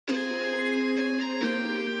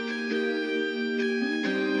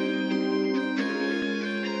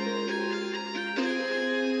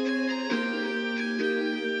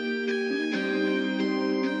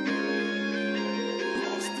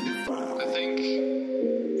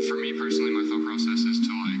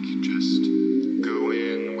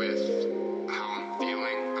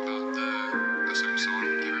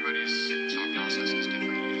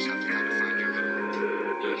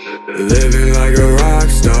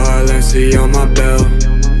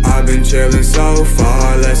chilling so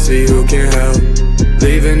far, let's see who can help.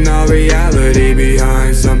 Leaving all reality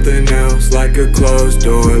behind, something else, like a closed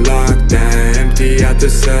door, locked and empty at the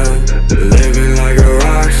cell. Living like a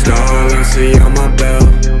rock star, lenci on my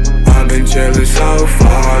belt. I've been chilling so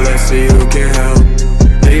far, let's see who can help.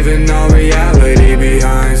 Leaving all reality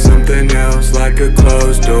behind, something else, like a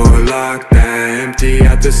closed door, locked and empty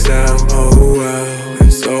at the cell. Oh well,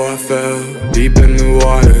 and so I fell deep in the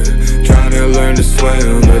water, trying to learn to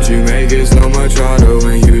swim, but you make it so much harder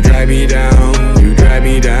when you drag me down. You drag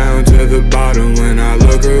me down to the bottom. When I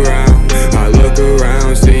look around,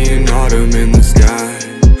 seeing autumn in the sky.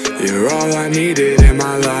 You're all I needed in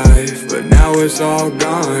my life, but now it's all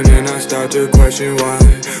gone, and I start to question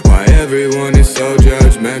why everyone is so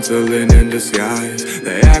judgmental and in disguise.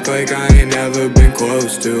 They act like I ain't never been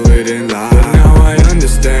close to it in life. But now I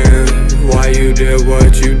understand why you did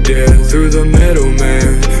what you did through the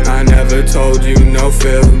middleman. I never told you no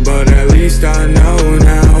fib, but at least I know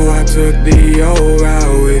now. I took the old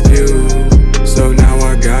route with you, so now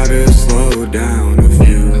I gotta slow down a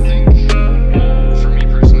few.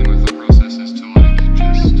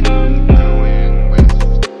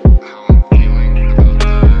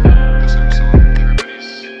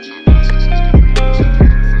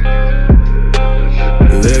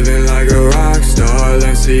 Living like a rock star,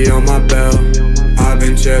 lenci on my belt. I've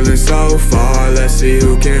been chilling so far, let's see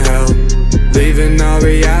who can help. Leaving all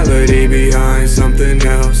reality behind, something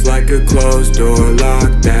else, like a closed door,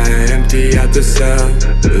 locked and empty at the cell.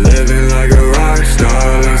 Living like a rock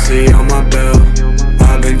star, lenci on my belt.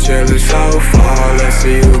 I've been chilling so far, let's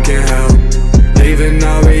see who can help. Leaving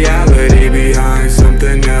all reality behind,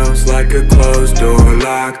 something else, like a closed door,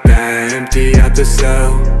 locked and empty at the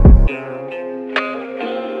cell.